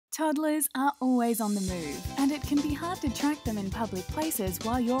Toddlers are always on the move, and it can be hard to track them in public places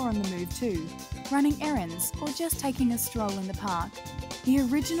while you're on the move too, running errands or just taking a stroll in the park. The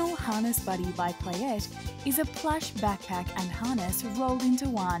Orginal Harness Buddy by Playette is a plush backpack and harness rolled into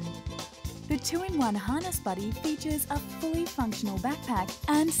one. The 2-in-1 Harness Buddy features a fully functional backpack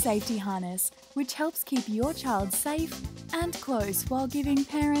and safety harness, which helps keep your child safe and close while giving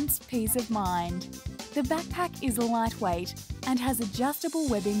parents peace of mind. The backpack is lightweight and has adjustable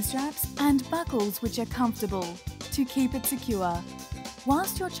webbing straps and buckles which are comfortable to keep it secure.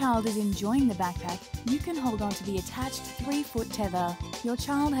 Whilst your child is enjoying the backpack, you can hold on to the attached 3-foot tether. Your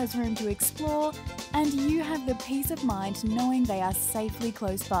child has room to explore and you have the peace of mind knowing they are safely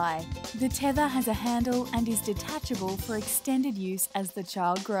close by. The tether has a handle and is detachable for extended use as the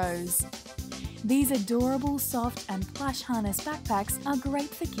child grows. These adorable, soft and plush harness backpacks are great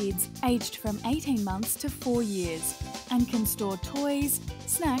for kids aged from 18 months to 4 years and can store toys,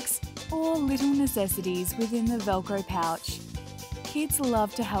 snacks or little necessities within the Velcro pouch. Kids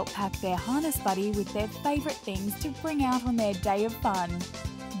love to help pack their Harness Buddy with their favourite things to bring out on their day of fun.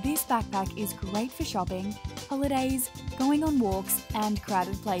 This backpack is great for shopping, holidays, going on walks and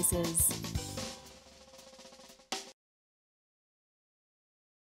crowded places.